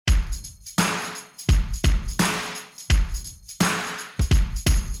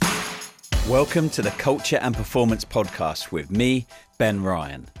Welcome to the Culture and Performance Podcast with me, Ben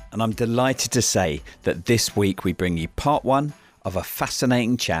Ryan. And I'm delighted to say that this week we bring you part one of a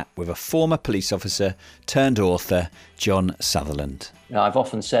fascinating chat with a former police officer turned author, John Sutherland. Now, I've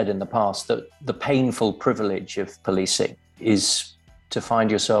often said in the past that the painful privilege of policing is to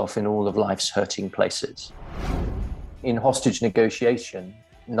find yourself in all of life's hurting places. In hostage negotiation,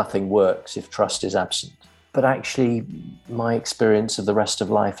 nothing works if trust is absent. But actually, my experience of the rest of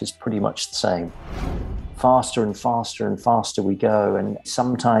life is pretty much the same. Faster and faster and faster we go, and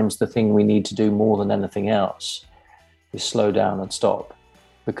sometimes the thing we need to do more than anything else is slow down and stop.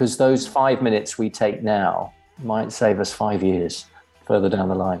 Because those 5 minutes we take now might save us 5 years further down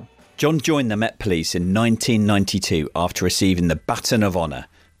the line. John joined the Met Police in 1992 after receiving the Baton of Honour,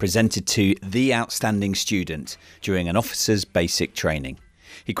 presented to the outstanding student during an officer's basic training.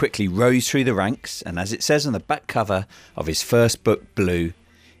 He quickly rose through the ranks and, as it says on the back cover of his first book, Blue,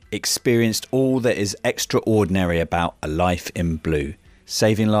 experienced all that is extraordinary about a life in blue,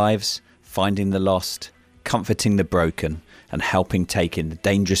 saving lives, finding the lost, comforting the broken, and helping take in the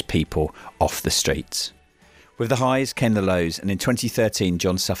dangerous people off the streets. With the highs came the lows, and in 2013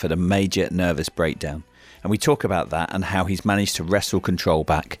 John suffered a major nervous breakdown. And we talk about that and how he's managed to wrestle control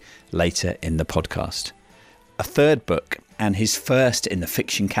back later in the podcast. A third book, and his first in the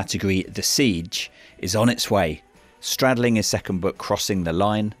fiction category, The Siege, is on its way, straddling his second book, Crossing the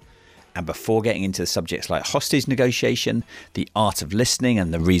Line. And before getting into the subjects like hostage negotiation, the art of listening,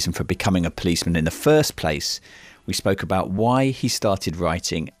 and the reason for becoming a policeman in the first place, we spoke about why he started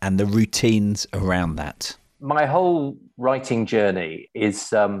writing and the routines around that. My whole writing journey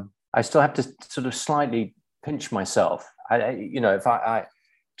is, I still have to sort of slightly pinch myself. If I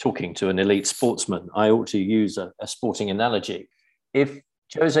talking to an elite sportsman, I ought to use a sporting analogy. If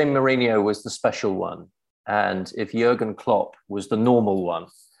Jose Mourinho was the special one, and if Jurgen Klopp was the normal one,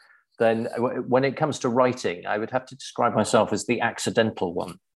 then when it comes to writing, I would have to describe myself as the accidental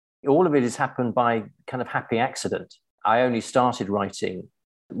one. All of it has happened by kind of happy accident. I only started writing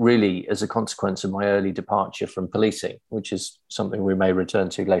really as a consequence of my early departure from policing, which is something we may return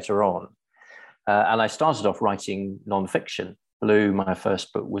to later on. And I started off writing nonfiction. Blue, my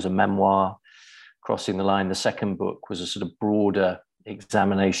first book, was a memoir. Crossing the Line, the second book, was a sort of broader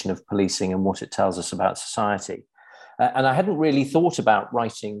examination of policing and what it tells us about society. And I hadn't really thought about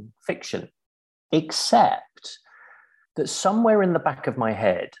writing fiction, except that somewhere in the back of my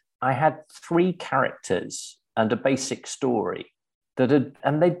head, I had three characters and a basic story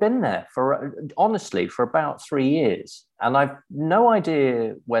and they'd been there honestly, for about 3 years. And I've no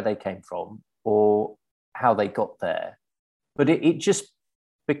idea where they came from or how they got there. But it just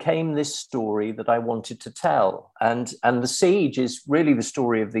became this story that I wanted to tell. And The Siege is really the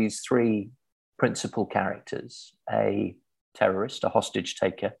story of these three principal characters: a terrorist, a hostage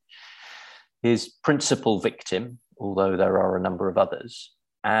taker, his principal victim, although there are a number of others,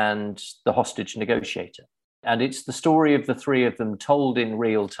 and the hostage negotiator. And it's the story of the three of them told in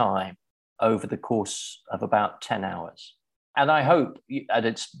real time over the course of about 10 hours. And I hope at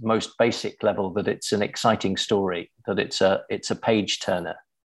its most basic level that it's an exciting story, that it's a page turner.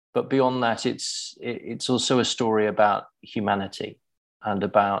 But beyond that, it's also a story about humanity and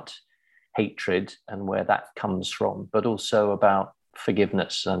about hatred and where that comes from, but also about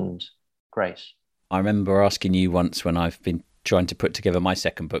forgiveness and grace. I remember asking you once when I've been trying to put together my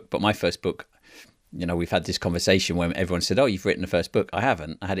second book, but my first book, we've had this conversation when everyone said, "Oh, you've written the first book." I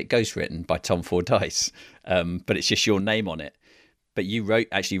haven't. I had it ghostwritten by Tom Fordyce, but it's just your name on it. But you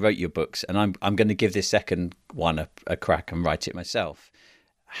actually wrote your books, and I'm going to give this second one a crack and write it myself.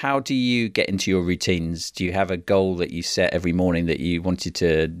 How do you get into your routines? Do you have a goal that you set every morning that you wanted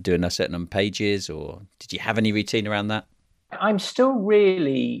to do in a certain number of pages, or did you have any routine around that? I'm still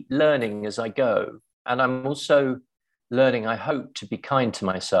really learning as I go, and I'm also learning, I hope, to be kind to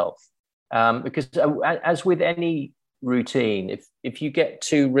myself. Because as with any routine, if you get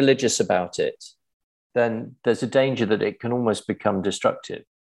too religious about it, then there's a danger that it can almost become destructive.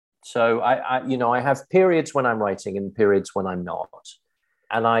 So I have periods when I'm writing and periods when I'm not.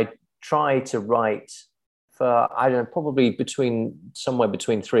 And I try to write for, probably somewhere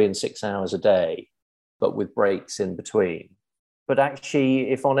between 3 and 6 hours a day, but with breaks in between. But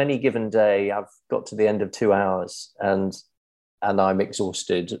actually, if on any given day I've got to the end of 2 hours and I'm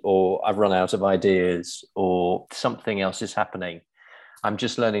exhausted, or I've run out of ideas, or something else is happening, I'm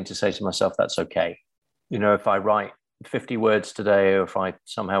just learning to say to myself, that's okay. If I write 50 words today, or if I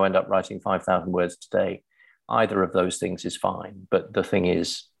somehow end up writing 5,000 words today, either of those things is fine. But the thing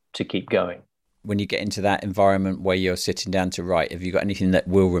is to keep going. When you get into that environment where you're sitting down to write, have you got anything that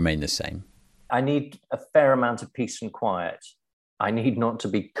will remain the same? I need a fair amount of peace and quiet. I need not to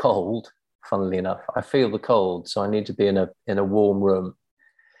be cold. funnily enough. I feel the cold, so I need to be in a warm room,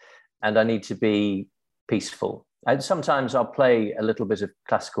 and I need to be peaceful. And sometimes I'll play a little bit of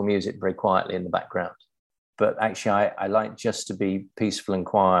classical music very quietly in the background. But actually, I like just to be peaceful and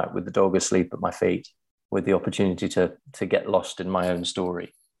quiet with the dog asleep at my feet, with the opportunity to get lost in my own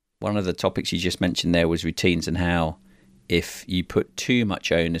story. One of the topics you just mentioned there was routines, and how if you put too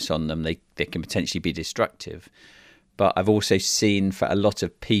much onus on them, they can potentially be destructive. But I've also seen for a lot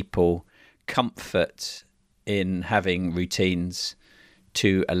of people comfort in having routines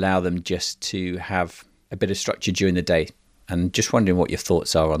to allow them just to have a bit of structure during the day. And just wondering what your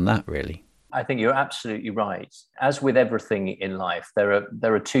thoughts are on that, really. I think you're absolutely right. As with everything in life, there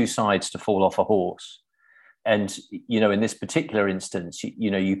are two sides to fall off a horse. And, in this particular instance,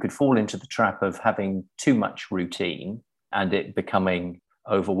 you could fall into the trap of having too much routine and it becoming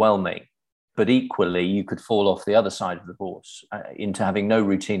overwhelming. But equally, you could fall off the other side of the horse into having no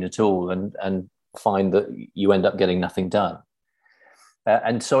routine at all and find that you end up getting nothing done.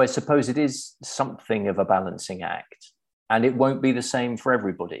 And so I suppose it is something of a balancing act, and it won't be the same for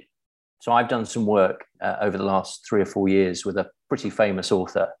everybody. So I've done some work over the last 3 or 4 years with a pretty famous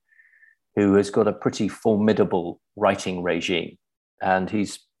author who has got a pretty formidable writing regime, and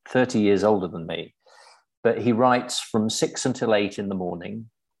he's 30 years older than me. But he writes from 6 until 8 in the morning,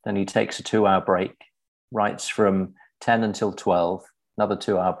 then he takes a 2-hour break, writes from 10 until 12, another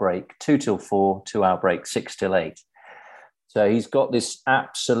 2-hour break, 2 till 4, 2-hour break, 6 till 8. So he's got this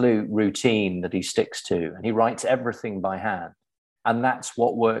absolute routine that he sticks to, and he writes everything by hand. And that's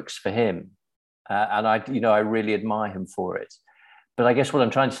what works for him. And I really admire him for it. But I guess what I'm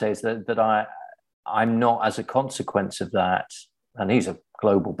trying to say is that I'm not, as a consequence of that, and he's a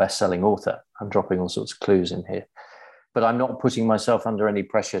global best-selling author. I'm dropping all sorts of clues in here. But I'm not putting myself under any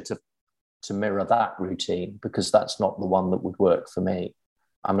pressure to mirror that routine, because that's not the one that would work for me.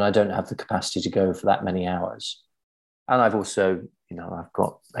 I mean, I don't have the capacity to go for that many hours. And I've also, I've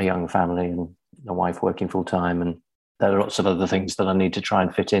got a young family and a wife working full time, and there are lots of other things that I need to try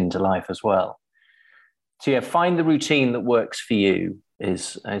and fit into life as well. So yeah, find the routine that works for you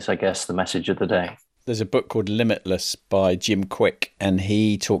is I guess the message of the day. There's a book called Limitless by Jim Kwik, and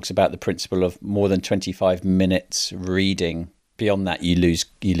he talks about the principle of more than 25 minutes reading. Beyond that, you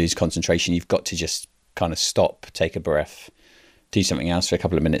lose concentration. You've got to just kind of stop, take a breath, do something else for a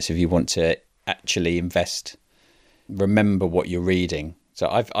couple of minutes if you want to actually remember what you're reading. So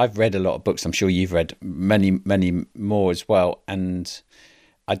I've read a lot of books. I'm sure you've read many more as well, and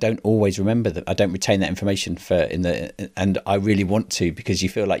I don't always remember them. I don't retain that information and I really want to, because you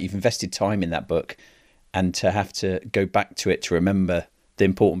feel like you've invested time in that book, and to have to go back to it to remember the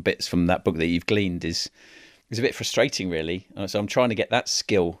important bits from that book that you've gleaned is a bit frustrating, really. So I'm trying to get that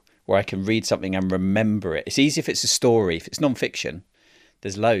skill where I can read something and remember it. It's easy if it's a story. If it's non-fiction,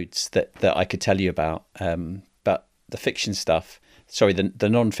 there's loads that I could tell you about. But the fiction stuff, the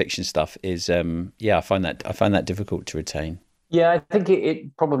non-fiction stuff is, I find that difficult to retain. Yeah, I think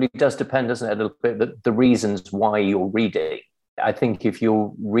it probably does depend, doesn't it, a little bit, the reasons why you're reading. I think if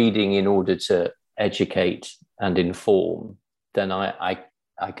you're reading in order to educate and inform, then I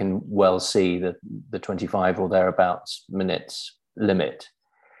can well see the 25 or thereabouts minutes limit.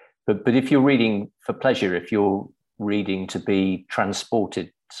 But if you're reading for pleasure, if you're reading to be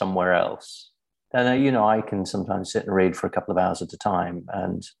transported somewhere else, then I can sometimes sit and read for a couple of hours at a time,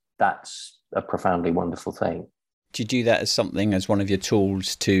 and that's a profoundly wonderful thing. Do you do that as one of your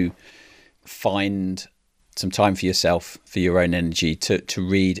tools to find some time for yourself, for your own energy, to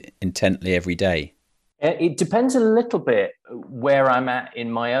read intently every day? It depends a little bit where I'm at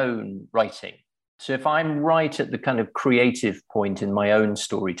in my own writing. So if I'm right at the kind of creative point in my own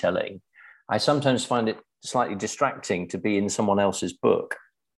storytelling, I sometimes find it slightly distracting to be in someone else's book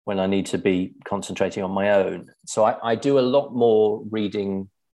when I need to be concentrating on my own. So I do a lot more reading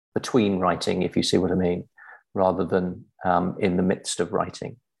between writing, if you see what I mean, rather than in the midst of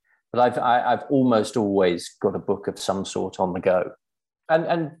writing. But I've almost always got a book of some sort on the go.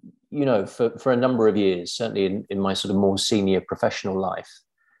 And for a number of years, certainly in my sort of more senior professional life,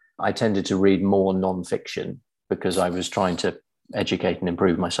 I tended to read more non-fiction because I was trying to educate and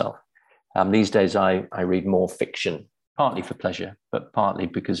improve myself. These days, I read more fiction, partly for pleasure, but partly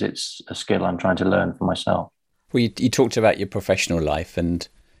because it's a skill I'm trying to learn for myself. Well, you talked about your professional life, and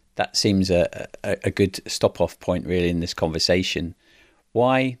that seems a good stop-off point, really, in this conversation.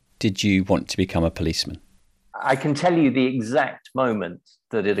 Why did you want to become a policeman? I can tell you the exact moment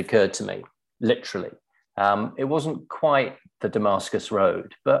that it occurred to me, literally. It wasn't quite the Damascus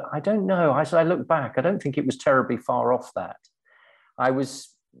Road, but I don't know. As I look back, I don't think it was terribly far off that. I was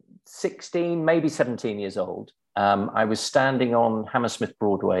 16, maybe 17 years old, I was standing on Hammersmith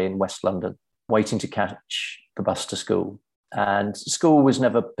Broadway in West London, waiting to catch the bus to school. And school was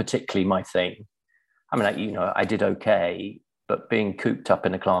never particularly my thing. I mean, I did okay, but being cooped up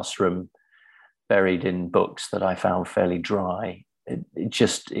in a classroom, buried in books that I found fairly dry,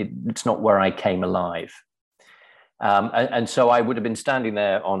 it's not where I came alive. And so I would have been standing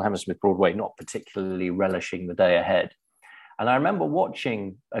there on Hammersmith Broadway, not particularly relishing the day ahead. And I remember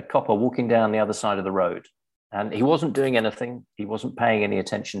watching a copper walking down the other side of the road, and he wasn't doing anything. He wasn't paying any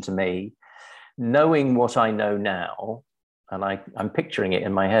attention to me. Knowing what I know now, and I'm picturing it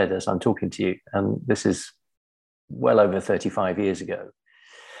in my head as I'm talking to you, and this is well over 35 years ago.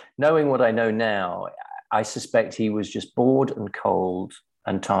 Knowing what I know now, I suspect he was just bored and cold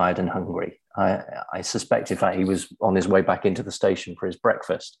and tired and hungry. I suspect, in fact, he was on his way back into the station for his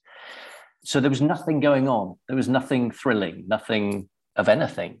breakfast. So there was nothing going on. There was nothing thrilling, nothing of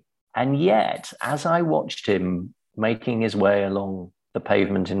anything. And yet, as I watched him making his way along the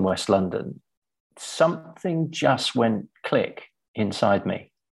pavement in West London, something just went click inside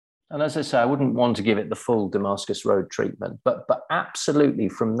me. And as I say, I wouldn't want to give it the full Damascus Road treatment, but absolutely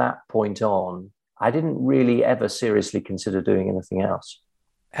from that point on, I didn't really ever seriously consider doing anything else.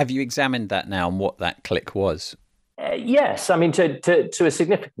 Have you examined that now and what that click was? Yes, I mean to a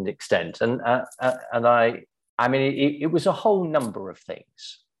significant extent, and I mean it was a whole number of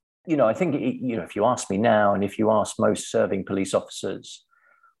things. I think if you ask me now, and if you ask most serving police officers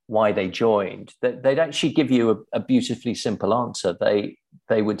why they joined, they'd actually give you a beautifully simple answer.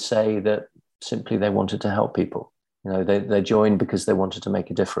 They would say that simply they wanted to help people. They joined because they wanted to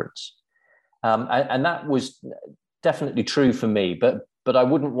make a difference, and that was definitely true for me. But I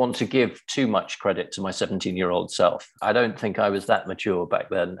wouldn't want to give too much credit to my 17-year-old self. I don't think I was that mature back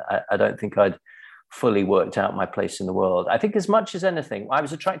then. I don't think I'd fully worked out my place in the world. I think as much as anything, I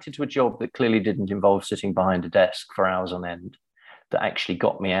was attracted to a job that clearly didn't involve sitting behind a desk for hours on end, that actually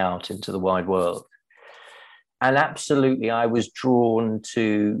got me out into the wide world. And absolutely, I was drawn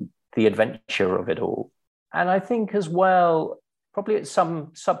to the adventure of it all. And I think as well, probably at some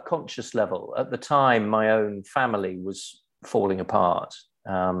subconscious level, at the time, my own family was falling apart.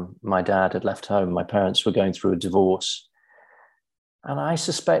 My dad had left home. My parents were going through a divorce. And I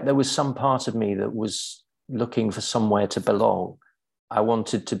suspect there was some part of me that was looking for somewhere to belong. I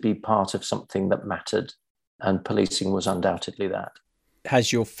wanted to be part of something that mattered, and policing was undoubtedly that.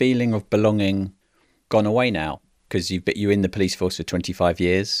 Has your feeling of belonging gone away now? Because you're in the police force for 25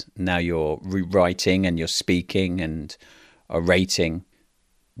 years. Now you're writing and you're speaking and orating.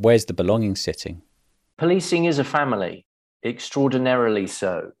 Where's the belonging sitting? Policing is a family. Extraordinarily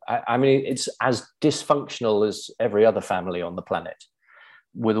so. I mean, it's as dysfunctional as every other family on the planet,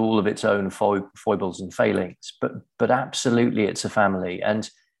 with all of its own foibles and failings. But absolutely, it's a family, and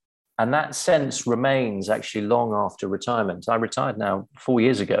that sense remains actually long after retirement. I retired now 4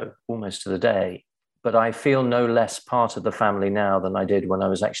 years ago, almost to the day, but I feel no less part of the family now than I did when I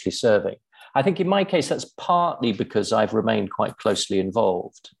was actually serving. I think in my case, that's partly because I've remained quite closely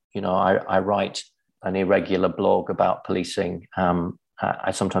involved. I write an irregular blog about policing.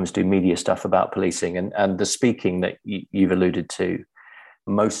 I sometimes do media stuff about policing, and the speaking that you've alluded to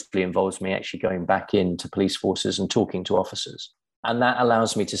mostly involves me actually going back into police forces and talking to officers. And that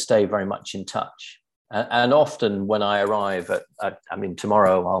allows me to stay very much in touch. And often when I arrive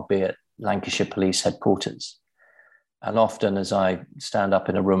tomorrow I'll be at Lancashire Police Headquarters. And often as I stand up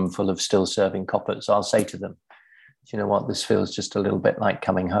in a room full of still serving coppers, I'll say to them, do you know what, this feels just a little bit like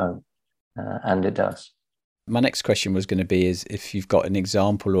coming home. And it does. My next question was going to be is if you've got an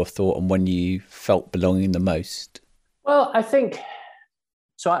example or thought on when you felt belonging the most. Well, I think,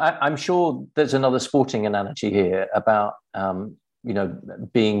 so I'm sure there's another sporting analogy here about,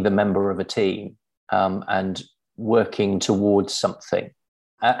 being the member of a team and working towards something.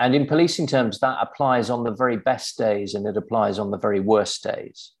 And in policing terms, that applies on the very best days and it applies on the very worst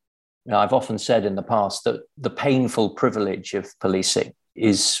days. I've often said in the past that the painful privilege of policing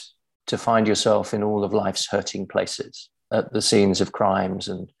is to find yourself in all of life's hurting places, at the scenes of crimes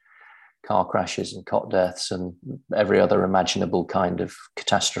and car crashes and cot deaths and every other imaginable kind of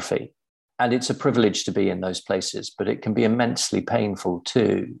catastrophe. And it's a privilege to be in those places, but it can be immensely painful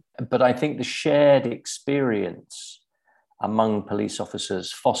too. But I think the shared experience among police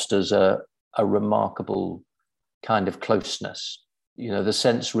officers fosters a remarkable kind of closeness. The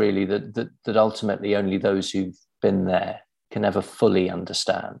sense really that ultimately only those who've been there can ever fully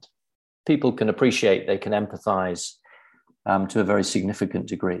understand. People can appreciate, they can empathize to a very significant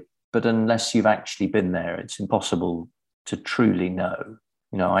degree. But unless you've actually been there, it's impossible to truly know.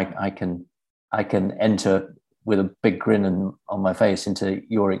 I can enter with a big grin on my face into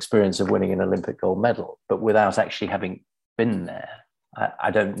your experience of winning an Olympic gold medal, but without actually having been there.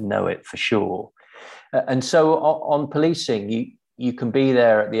 I don't know it for sure. And so on policing, you can be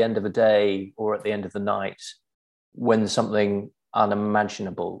there at the end of a day or at the end of the night when something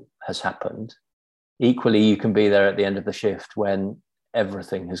unimaginable has happened. Equally, you can be there at the end of the shift when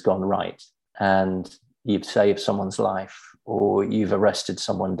everything has gone right and you've saved someone's life, or you've arrested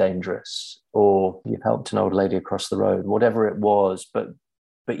someone dangerous, or you've helped an old lady across the road, whatever it was. But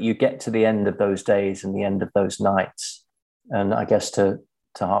you get to the end of those days and the end of those nights. And I guess to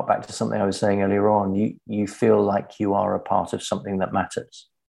hark back to something I was saying earlier on, you feel like you are a part of something that matters,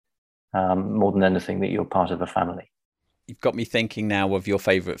 more than anything, that you're part of a family. You've got me thinking now of your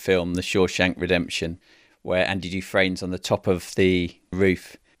favourite film, The Shawshank Redemption, where Andy Dufresne's on the top of the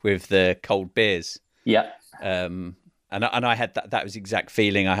roof with the cold beers. Yeah. And I had that was the exact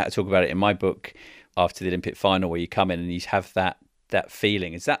feeling. I had to talk about it in my book after the Olympic final, where you come in and you have that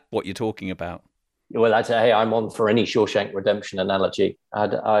feeling. Is that what you're talking about? Well, I'm on for any Shawshank Redemption analogy.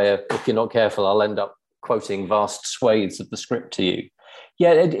 If you're not careful, I'll end up quoting vast swathes of the script to you.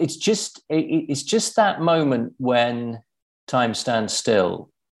 Yeah, it's just that moment when time stands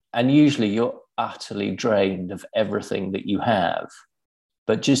still, and usually you're utterly drained of everything that you have.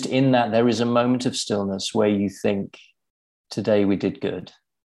 But just in that, there is a moment of stillness where you think, today we did good,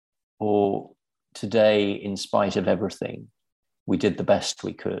 or today, in spite of everything, we did the best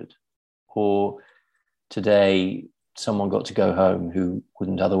we could, or today someone got to go home who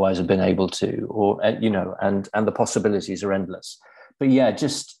wouldn't otherwise have been able to, or, and the possibilities are endless. But yeah,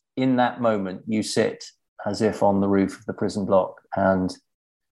 just in that moment, you sit as if on the roof of the prison block, and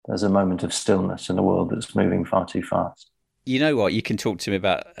there's a moment of stillness in a world that's moving far too fast. You know what? You can talk to me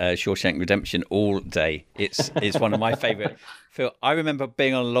about Shawshank Redemption all day. It's one of my favourite films. I remember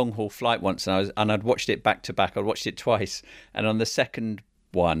being on a long haul flight once, and I'd watched it back to back. I'd watched it twice, and on the second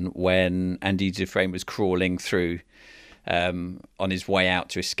one, when Andy Dufresne was crawling through on his way out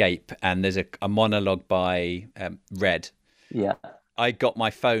to escape, and there's a monologue by Red. Yeah. I got my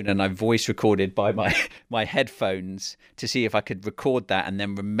phone and I voice recorded by my headphones to see if I could record that and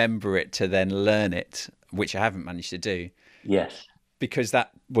then remember it to then learn it, which I haven't managed to do. Yes. Because that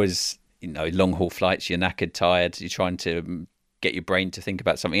was, long haul flights, you're knackered, tired, you're trying to get your brain to think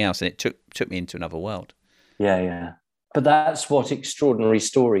about something else, and it took me into another world. Yeah. But that's what extraordinary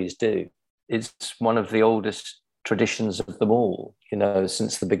stories do. It's one of the oldest traditions of them all,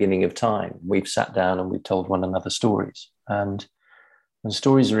 since the beginning of time. We've sat down and we've told one another stories. And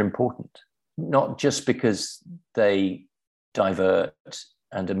stories are important, not just because they divert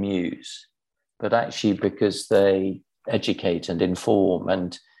and amuse, but actually because they educate and inform,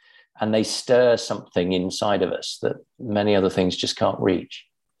 and they stir something inside of us that many other things just can't reach.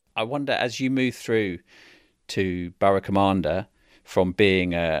 I wonder, as you move through to Borough Commander, from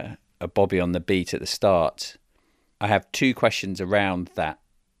being a Bobby on the beat at the start, I have two questions around that.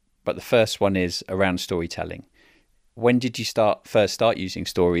 But the first one is around storytelling. When did you first start using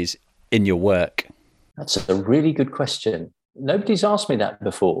stories in your work? That's a really good question. Nobody's asked me that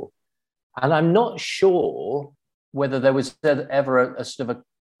before. And I'm not sure whether there was ever a sort of a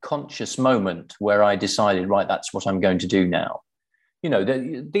conscious moment where I decided, right, that's what I'm going to do now.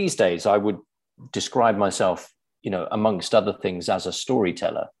 These days I would describe myself, amongst other things, as a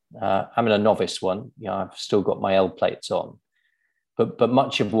storyteller. I'm a novice one. I've still got my L plates on. But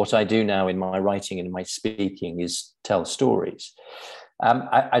much of what I do now in my writing and in my speaking is tell stories.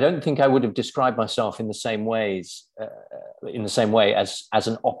 I don't think I would have described myself in the same way as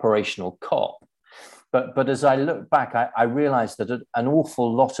an operational cop. But as I look back, I realized that an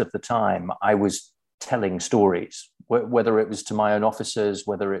awful lot of the time I was telling stories, whether it was to my own officers,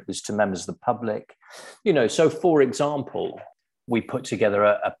 whether it was to members of the public. So for example, we put together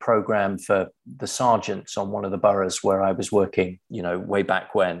a program for the sergeants on one of the boroughs where I was working, way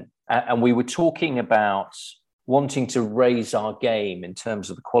back when. And we were talking about wanting to raise our game in terms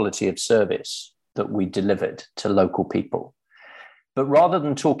of the quality of service that we delivered to local people. But rather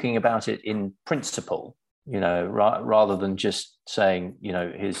than talking about it in principle, rather than just saying,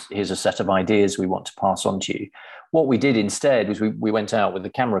 here's a set of ideas we want to pass on to you, what we did instead was we went out with the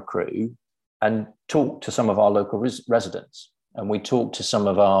camera crew and talked to some of our local residents. And we talked to some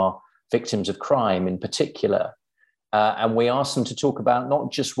of our victims of crime in particular. And we asked them to talk about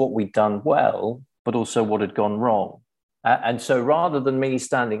not just what we'd done well, but also what had gone wrong. And so rather than me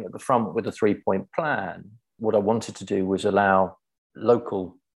standing at the front with a 3-point plan, what I wanted to do was allow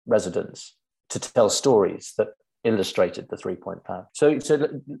local residents to tell stories that illustrated the 3-point plan. So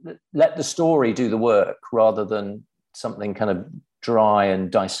let the story do the work rather than something kind of dry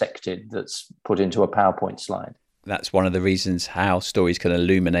and dissected that's put into a PowerPoint slide. That's one of the reasons how stories can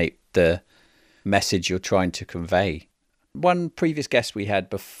illuminate the message you're trying to convey. One previous guest we had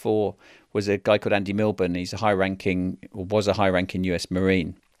before was a guy called Andy Milburn. He's was a high-ranking US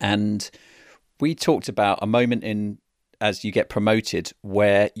Marine. And we talked about a moment as you get promoted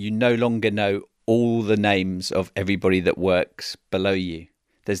where you no longer know all the names of everybody that works below you.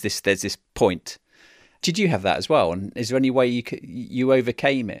 There's this point. Did you have that as well? And is there any way you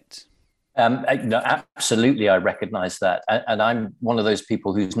overcame it? No, absolutely, I recognise that. And I'm one of those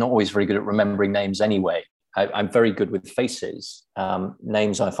people who's not always very good at remembering names anyway. I'm very good with faces.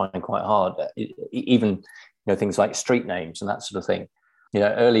 Names I find quite hard, even things like street names and that sort of thing.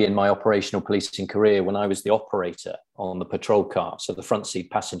 Early in my operational policing career, when I was the operator on the patrol car, so the front seat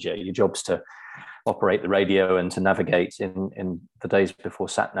passenger, your job's to operate the radio and to navigate in the days before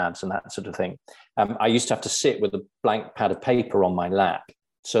sat-navs and that sort of thing. I used to have to sit with a blank pad of paper on my lap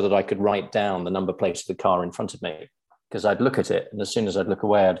so that I could write down the number plate of the car in front of me, because I'd look at it and as soon as I'd look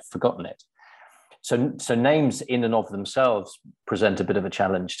away, I'd forgotten it. So names in and of themselves present a bit of a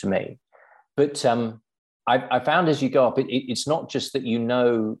challenge to me. But I found as you go up, it's not just that you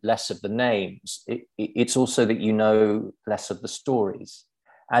know less of the names, it's also that you know less of the stories,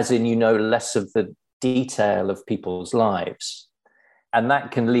 as in less of the detail of people's lives. And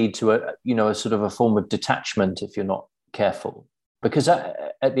that can lead to a sort of a form of detachment if you're not careful. Because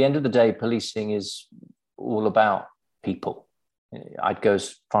at the end of the day, policing is all about people. I'd go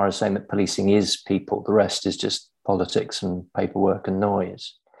as far as saying that policing is people. The rest is just politics and paperwork and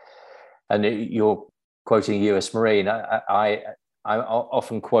noise. And you're quoting a US Marine. I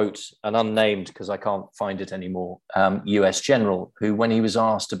often quote an unnamed, because I can't find it anymore, US general, who, when he was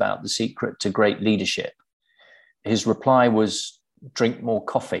asked about the secret to great leadership, his reply was, drink more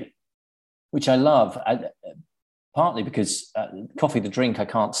coffee, which I love. Partly because coffee, the drink, I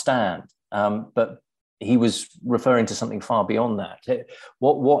can't stand. But he was referring to something far beyond that.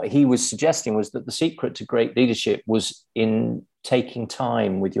 What he was suggesting was that the secret to great leadership was in taking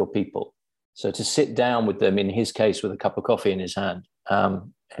time with your people. So to sit down with them, in his case, with a cup of coffee in his hand.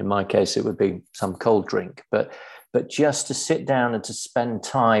 In my case, it would be some cold drink. But just to sit down and to spend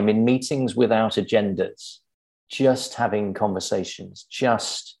time in meetings without agendas, just having conversations,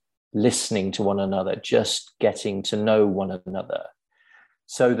 just listening to one another, just getting to know one another,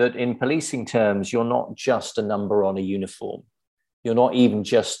 so that in policing terms, you're not just a number on a uniform. You're not even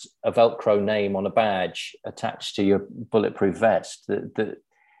just a Velcro name on a badge attached to your bulletproof vest.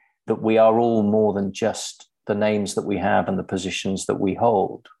 That we are all more than just the names that we have and the positions that we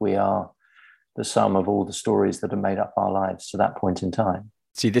hold. We are the sum of all the stories that have made up our lives to that point in time.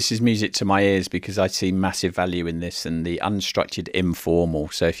 See, this is music to my ears, because I see massive value in this and the unstructured, informal.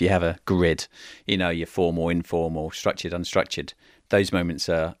 So if you have a grid, your formal, informal, structured, unstructured, those moments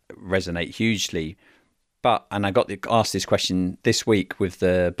resonate hugely. And I got asked this question this week with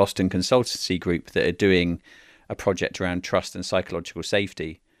the Boston Consultancy Group that are doing a project around trust and psychological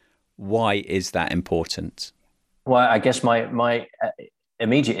safety. Why is that important? Well, I guess my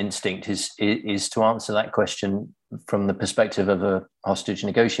immediate instinct is to answer that question from the perspective of a hostage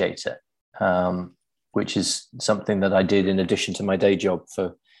negotiator, which is something that I did in addition to my day job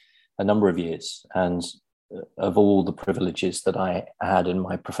for a number of years. And of all the privileges that I had in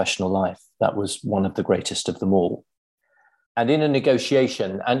my professional life, that was one of the greatest of them all. And in a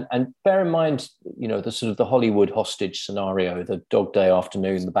negotiation, and bear in mind, the sort of the Hollywood hostage scenario, the Dog Day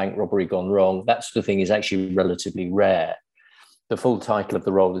Afternoon, the bank robbery gone wrong, that sort of thing is actually relatively rare. The full title of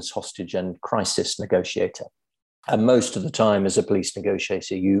the role is hostage and crisis negotiator. And most of the time as a police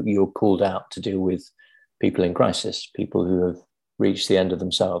negotiator, you're called out to deal with people in crisis, people who have reached the end of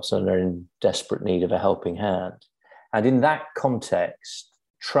themselves and are in desperate need of a helping hand. And in that context,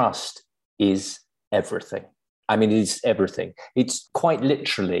 trust is everything. I mean, it is everything. It's quite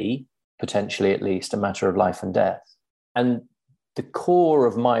literally, potentially at least, a matter of life and death. And the core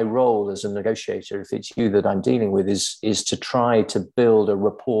of my role as a negotiator, if it's you that I'm dealing with, is to try to build a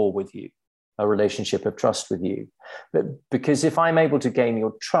rapport with you, a relationship of trust with you. But because if I'm able to gain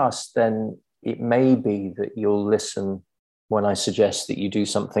your trust, then it may be that you'll listen when I suggest that you do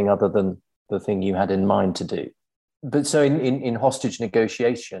something other than the thing you had in mind to do. But so in hostage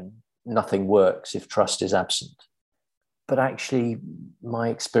negotiation, nothing works if trust is absent. But actually, my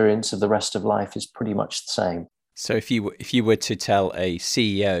experience of the rest of life is pretty much the same. So if you were to tell a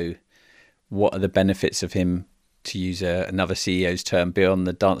CEO what are the benefits of him, to use another CEO's term, be on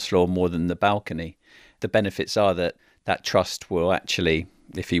the dance floor more than the balcony, the benefits are that trust will actually,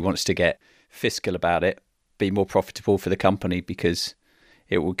 if he wants to get fiscal about it, be more profitable for the company because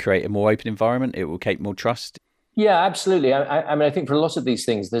it will create a more open environment. It will create more trust. Yeah, absolutely. I mean, I think for a lot of these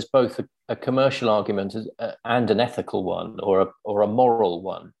things, there's both a commercial argument and an ethical one, or a moral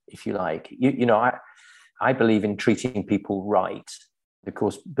one, if you like. I believe in treating people right. Of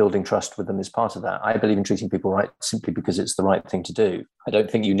course, building trust with them is part of that. I believe in treating people right simply because it's the right thing to do. I don't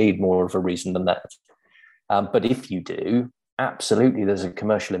think you need more of a reason than that. But if you do, absolutely, there's a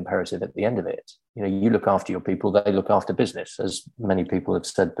commercial imperative at the end of it. You look after your people, they look after business, as many people have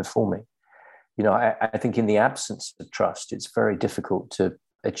said before me. I think in the absence of trust, it's very difficult to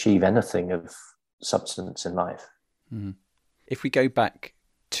achieve anything of substance in life. Mm. If we go back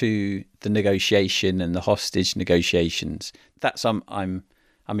to the negotiation and the hostage negotiations, that's I'm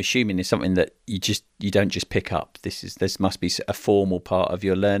assuming is something that you don't just pick up. This must be a formal part of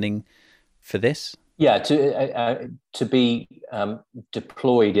your learning for this. Yeah, to be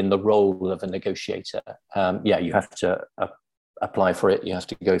deployed in the role of a negotiator, you have to apply for it. You have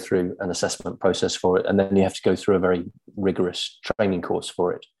to go through an assessment process for it, and then you have to go through a very rigorous training course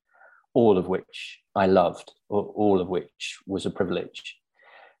for it, all of which I loved, all of which was a privilege.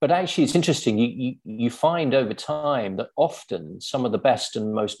 But actually, it's interesting. You find over time that often some of the best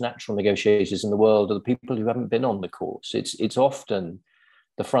and most natural negotiators in the world are the people who haven't been on the course. It's often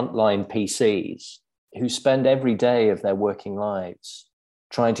the frontline PCs who spend every day of their working lives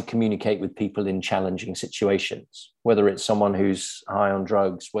trying to communicate with people in challenging situations, whether it's someone who's high on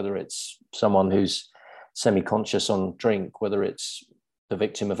drugs, whether it's someone who's semi-conscious on drink, whether it's the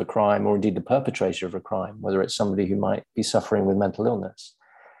victim of a crime or indeed the perpetrator of a crime, whether it's somebody who might be suffering with mental illness.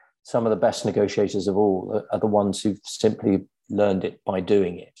 Some of the best negotiators of all are the ones who've simply learned it by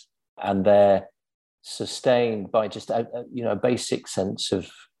doing it. And they're sustained by just a basic sense of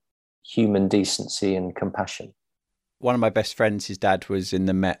human decency and compassion. One of my best friends, his dad was in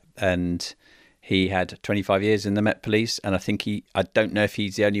the Met, and he had 25 years in the Met Police. And I don't know if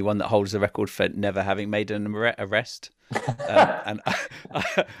he's the only one that holds the record for never having made an arrest. And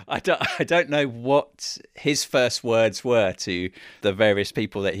I don't know what his first words were to the various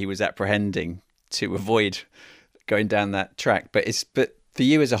people that he was apprehending to avoid going down that track. But for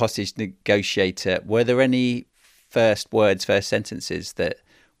you as a hostage negotiator, were there any first sentences that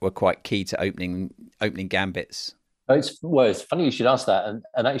were quite key to opening gambits? It's funny you should ask that.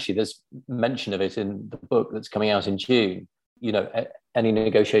 And actually, there's mention of it in the book that's coming out in June. Any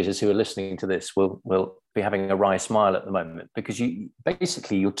negotiators who are listening to this will be having a wry smile at the moment, because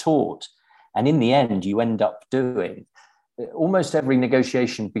you're taught, and in the end, you end up doing. Almost every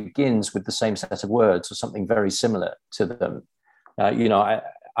negotiation begins with the same set of words or something very similar to them.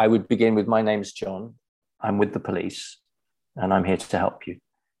 I would begin with, "My name's John. I'm with the police, and I'm here to help you."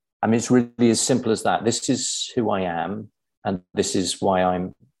 I mean, it's really as simple as that. This is who I am, and this is why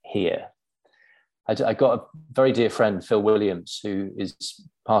I'm here. I got a very dear friend, Phil Williams, who is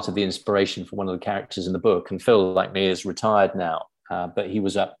part of the inspiration for one of the characters in the book. And Phil, like me, is retired now, but he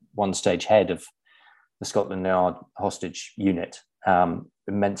was at one stage head of the Scotland Yard hostage unit,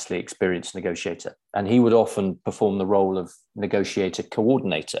 immensely experienced negotiator. And he would often perform the role of negotiator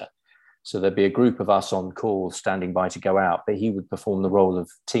coordinator. So there'd be a group of us on call standing by to go out, but he would perform the role of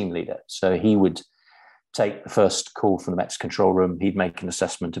team leader. So he would take the first call from the Met's control room. He'd make an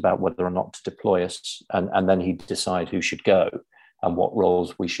assessment about whether or not to deploy us, and then he'd decide who should go and what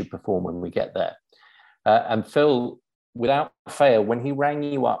roles we should perform when we get there. And Phil, without fail, when he rang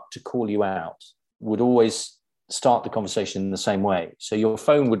you up to call you out, would always start the conversation in the same way. So your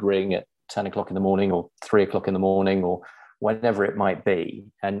phone would ring at 10 o'clock in the morning or 3 o'clock in the morning or whenever it might be,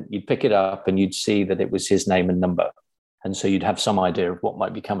 and you'd pick it up and you'd see that it was his name and number. And so you'd have some idea of what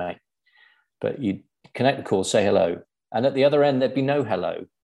might be coming. But you'd connect the call, say hello. And at the other end, there'd be no hello.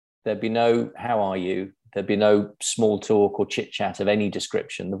 There'd be no, "How are you?" There'd be no small talk or chit chat of any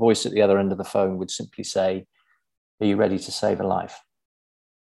description. The voice at the other end of the phone would simply say, "Are you ready to save a life?"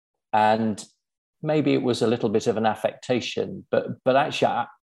 And maybe it was a little bit of an affectation, but actually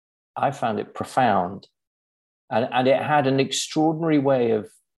I found it profound. And it had an extraordinary way of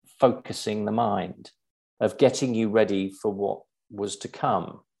focusing the mind, of getting you ready for what was to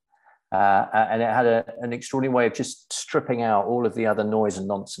come. And it had an extraordinary way of just stripping out all of the other noise and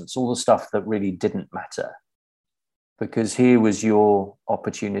nonsense, all the stuff that really didn't matter. Because here was your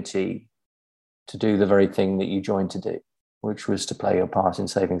opportunity to do the very thing that you joined to do, which was to play your part in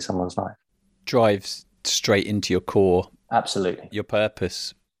saving someone's life. Drives straight into your core. Absolutely. Your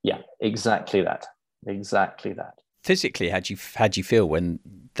purpose. Yeah, exactly that. Exactly that. Physically, how'd you feel when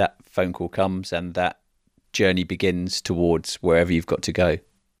that phone call comes and that journey begins towards wherever you've got to go?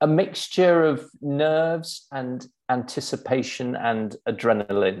 A mixture of nerves and anticipation and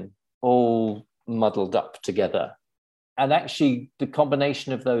adrenaline, all muddled up together. And actually, the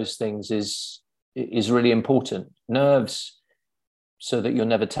combination of those things is is really important. Nerves, so that you're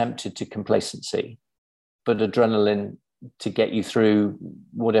never tempted to complacency, but adrenaline to get you through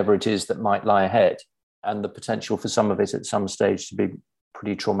whatever it is that might lie ahead, and the potential for some of it at some stage to be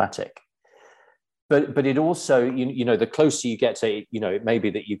pretty traumatic. But it also, the closer you get to, it may be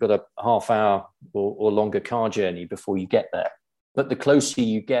that you've got a half hour or longer car journey before you get there. But the closer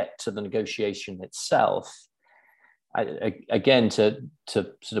you get to the negotiation itself, again, to sort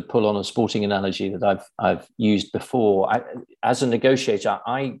of pull on a sporting analogy that I've used before, as a negotiator,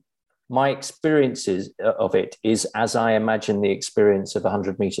 my experiences of it is as I imagine the experience of a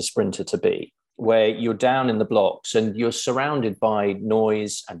 100-meter sprinter to be, where you're down in the blocks and you're surrounded by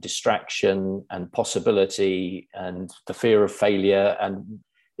noise and distraction and possibility and the fear of failure, and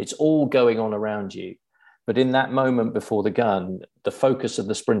it's all going on around you. But in that moment before the gun, the focus of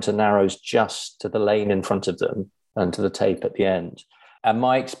the sprinter narrows just to the lane in front of them and to the tape at the end. And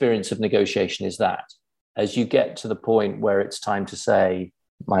my experience of negotiation is that as you get to the point where it's time to say,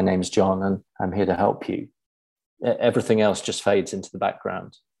 my name's John and I'm here to help you, everything else just fades into the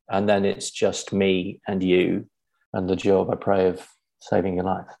background. And then it's just me and you and the job, I pray, of saving your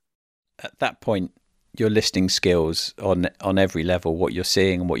life. At that point, your listening skills on every level, what you're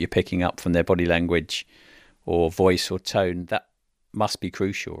seeing and what you're picking up from their body language or voice or tone, that must be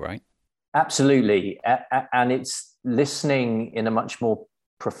crucial, right? Absolutely. And it's listening in a much more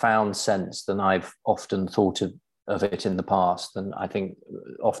profound sense than I've often thought of it in the past. And I think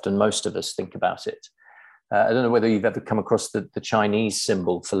often most of us think about it. I don't know whether you've ever come across the Chinese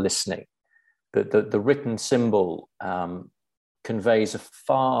symbol for listening, but the written symbol conveys a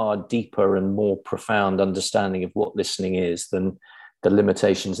far deeper and more profound understanding of what listening is than the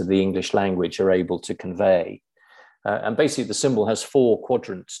limitations of the English language are able to convey. And basically the symbol has 4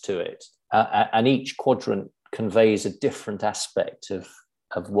 quadrants to it, and each quadrant conveys a different aspect of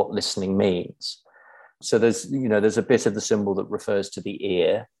what listening means. So there's a bit of the symbol that refers to the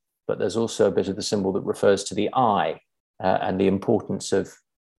ear, but there's also a bit of the symbol that refers to the eye, and the importance of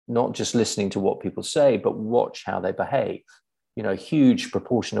not just listening to what people say, but watch how they behave. A huge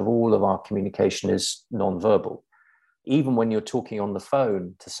proportion of all of our communication is nonverbal. Even when you're talking on the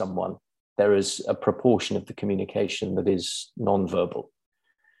phone to someone, there is a proportion of the communication that is nonverbal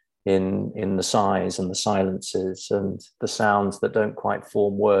in the sighs and the silences and the sounds that don't quite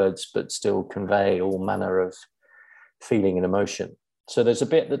form words, but still convey all manner of feeling and emotion. So there's a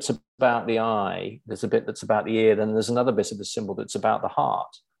bit that's about the eye, there's a bit that's about the ear, then there's another bit of the symbol that's about the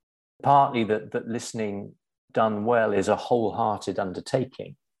heart. Partly that listening done well is a wholehearted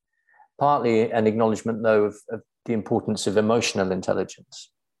undertaking. Partly an acknowledgement, though, of the importance of emotional intelligence,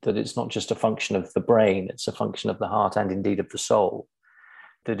 that it's not just a function of the brain, it's a function of the heart and indeed of the soul.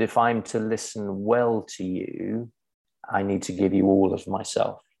 That if I'm to listen well to you, I need to give you all of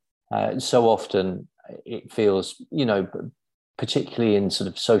myself. So often it feels, particularly in sort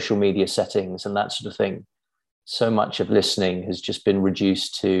of social media settings and that sort of thing, so much of listening has just been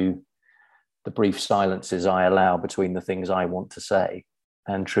reduced to the brief silences I allow between the things I want to say.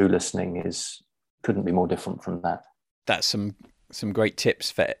 And true listening couldn't be more different from that. That's some great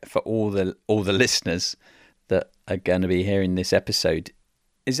tips for all the listeners that are going to be hearing this episode.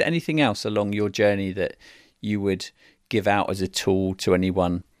 Is there anything else along your journey that you would give out as a tool to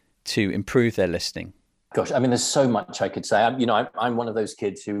anyone to improve their listening? Gosh, I mean, there's so much I could say. I'm one of those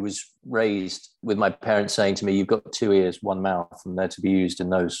kids who was raised with my parents saying to me, you've got 2 ears, 1 mouth, and they're to be used in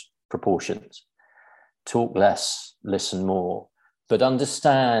those proportions. Talk less, listen more, but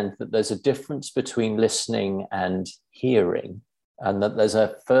understand that there's a difference between listening and hearing, and that there's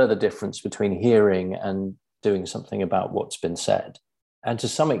a further difference between hearing and doing something about what's been said. And to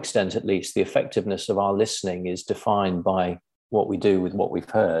some extent, at least, the effectiveness of our listening is defined by what we do with what we've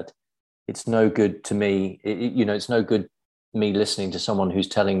heard. It's no good to me, it's no good me listening to someone who's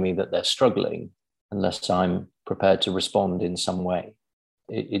telling me that they're struggling unless I'm prepared to respond in some way.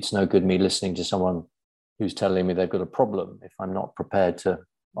 It's no good me listening to someone who's telling me they've got a problem if I'm not prepared to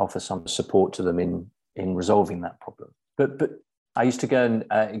offer some support to them in resolving that problem. But I used to go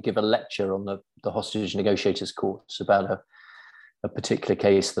and give a lecture on the hostage negotiators course about a particular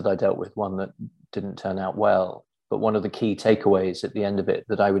case that I dealt with, one that didn't turn out well. But one of the key takeaways at the end of it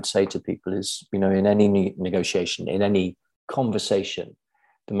that I would say to people is, in any negotiation, in any conversation,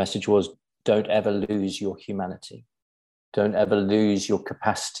 the message was, don't ever lose your humanity. Don't ever lose your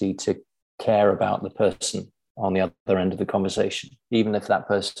capacity to care about the person on the other end of the conversation, even if that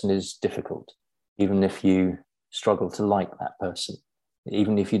person is difficult, even if you struggle to like that person,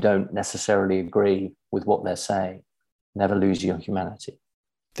 even if you don't necessarily agree with what they're saying. Never lose your humanity.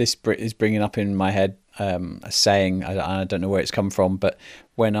 This is bringing up in my head a saying, I don't know where it's come from, but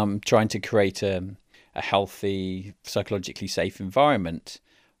when I'm trying to create a healthy, psychologically safe environment,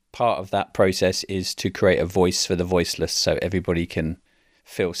 part of that process is to create a voice for the voiceless so everybody can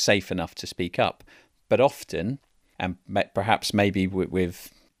feel safe enough to speak up. But often, and perhaps maybe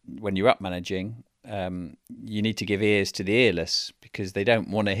with when you're up managing, you need to give ears to the earless because they don't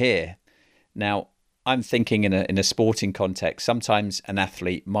want to hear. Now, I'm thinking in a sporting context, sometimes an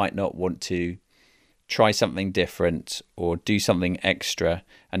athlete might not want to try something different or do something extra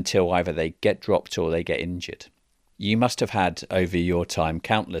until either they get dropped or they get injured. You must have had over your time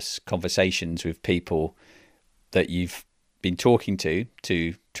countless conversations with people that you've been talking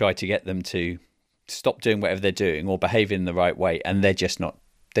to try to get them to stop doing whatever they're doing or behave in the right way, and they're just not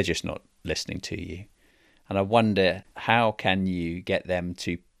listening to you. And I wonder, how can you get them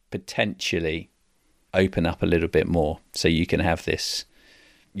to potentially open up a little bit more so you can have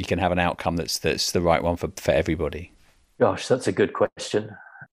an outcome that's the right one for everybody? Gosh, that's a good question.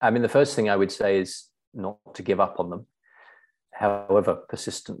 I mean, the first thing I would say is not to give up on them. However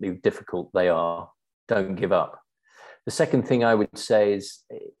persistently difficult they are, don't give up. The second thing I would say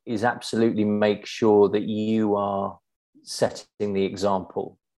is absolutely make sure that you are setting the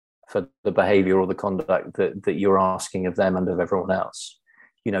example for the behavior or the conduct that you're asking of them and of everyone else.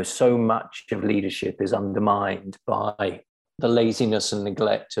 You know, so much of leadership is undermined by the laziness and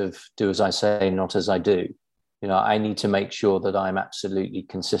neglect of do as I say, not as I do. You know, I need to make sure that I'm absolutely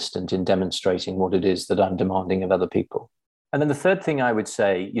consistent in demonstrating what it is that I'm demanding of other people. And then the third thing I would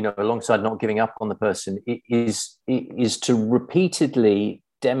say, you know, alongside not giving up on the person, is to repeatedly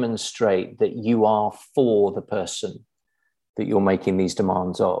demonstrate that you are for the person that you're making these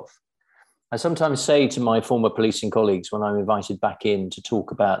demands of. I sometimes say to my former policing colleagues when I'm invited back in to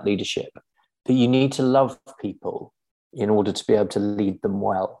talk about leadership, that you need to love people in order to be able to lead them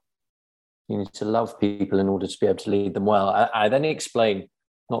well. You need to love people in order to be able to lead them well. I then explain,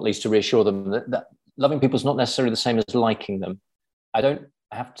 not least to reassure them, that loving people is not necessarily the same as liking them. I don't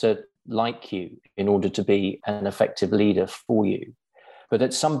have to like you in order to be an effective leader for you. But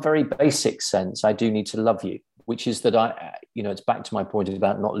at some very basic sense, I do need to love you, which is that it's back to my point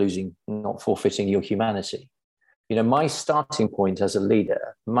about not forfeiting your humanity. You know, my starting point as a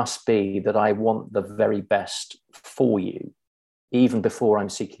leader must be that I want the very best for you, even before I'm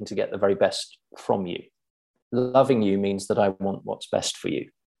seeking to get the very best from you. Loving you means that I want what's best for you.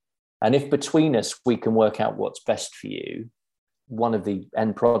 And if between us we can work out what's best for you, one of the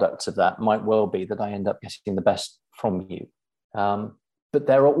end products of that might well be that I end up getting the best from you. But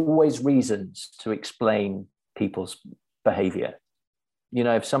there are always reasons to explain people's behavior. You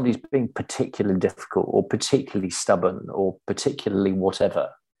know, if somebody's being particularly difficult or particularly stubborn or particularly whatever,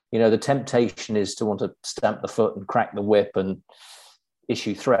 you know, the temptation is to want to stamp the foot and crack the whip and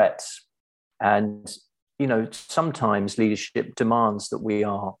issue threats. And, you know, sometimes leadership demands that we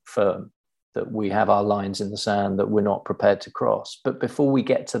are firm, that we have our lines in the sand that we're not prepared to cross. But before we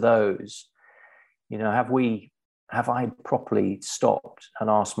get to those, you know, have I properly stopped and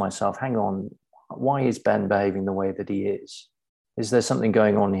asked myself, hang on, why is Ben behaving the way that he is? Is there something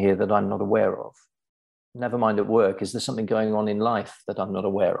going on here that I'm not aware of? Never mind at work, is there something going on in life that I'm not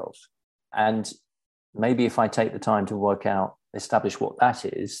aware of? And maybe if I take the time to establish what that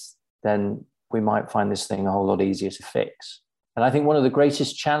is, then we might find this thing a whole lot easier to fix. And I think one of the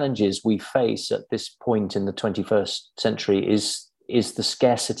greatest challenges we face at this point in the 21st century is the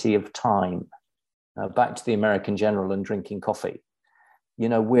scarcity of time. Back to the American general and drinking coffee. You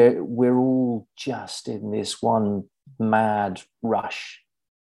know, we're all just in this one mad rush.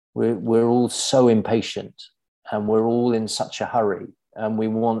 We're all so impatient and we're all in such a hurry, and we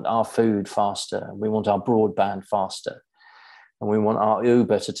want our food faster, and we want our broadband faster, and we want our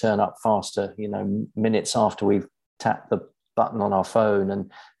Uber to turn up faster, you know, minutes after we've tapped the button on our phone,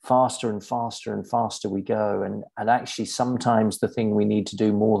 and faster and faster and faster we go. And actually sometimes the thing we need to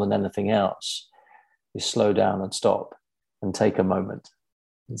do more than anything else is slow down and stop and take a moment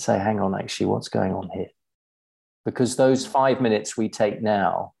and say, hang on, actually, what's going on here? Because those 5 minutes we take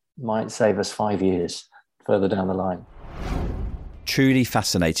now might save us 5 years further down the line. Truly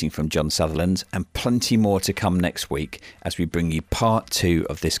fascinating from John Sutherland, and plenty more to come next week as we bring you part 2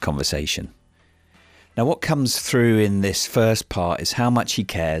 of this conversation. Now, what comes through in this first part is how much he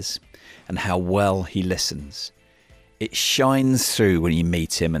cares and how well he listens. It shines through when you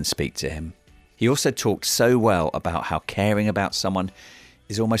meet him and speak to him. He also talked so well about how caring about someone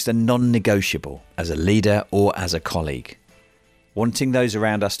is almost a non-negotiable as a leader or as a colleague. Wanting those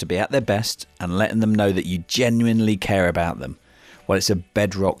around us to be at their best and letting them know that you genuinely care about them, well, it's a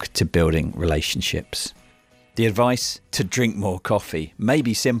bedrock to building relationships. The advice to drink more coffee may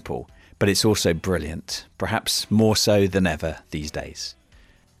be simple, but it's also brilliant, perhaps more so than ever these days.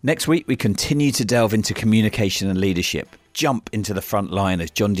 Next week, we continue to delve into communication and leadership, jump into the front line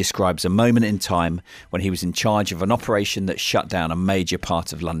as John describes a moment in time when he was in charge of an operation that shut down a major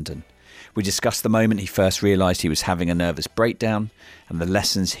part of London. We discuss the moment he first realised he was having a nervous breakdown and the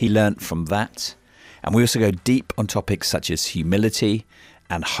lessons he learnt from that. And we also go deep on topics such as humility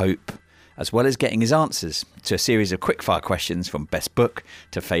and hope, as well as getting his answers to a series of quickfire questions from best book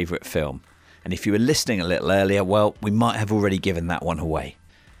to favourite film. And if you were listening a little earlier, well, we might have already given that one away.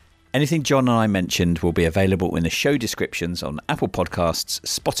 Anything John and I mentioned will be available in the show descriptions on Apple Podcasts,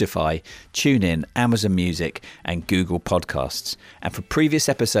 Spotify, TuneIn, Amazon Music and Google Podcasts. And for previous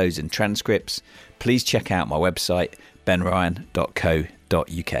episodes and transcripts, please check out my website, benryan.co.uk.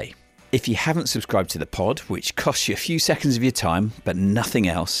 If you haven't subscribed to the pod, which costs you a few seconds of your time, but nothing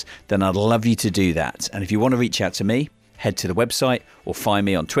else, then I'd love you to do that. And if you want to reach out to me, head to the website or find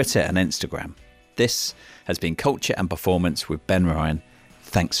me on Twitter and Instagram. This has been Culture and Performance with Ben Ryan.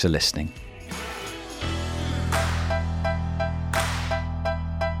 Thanks for listening.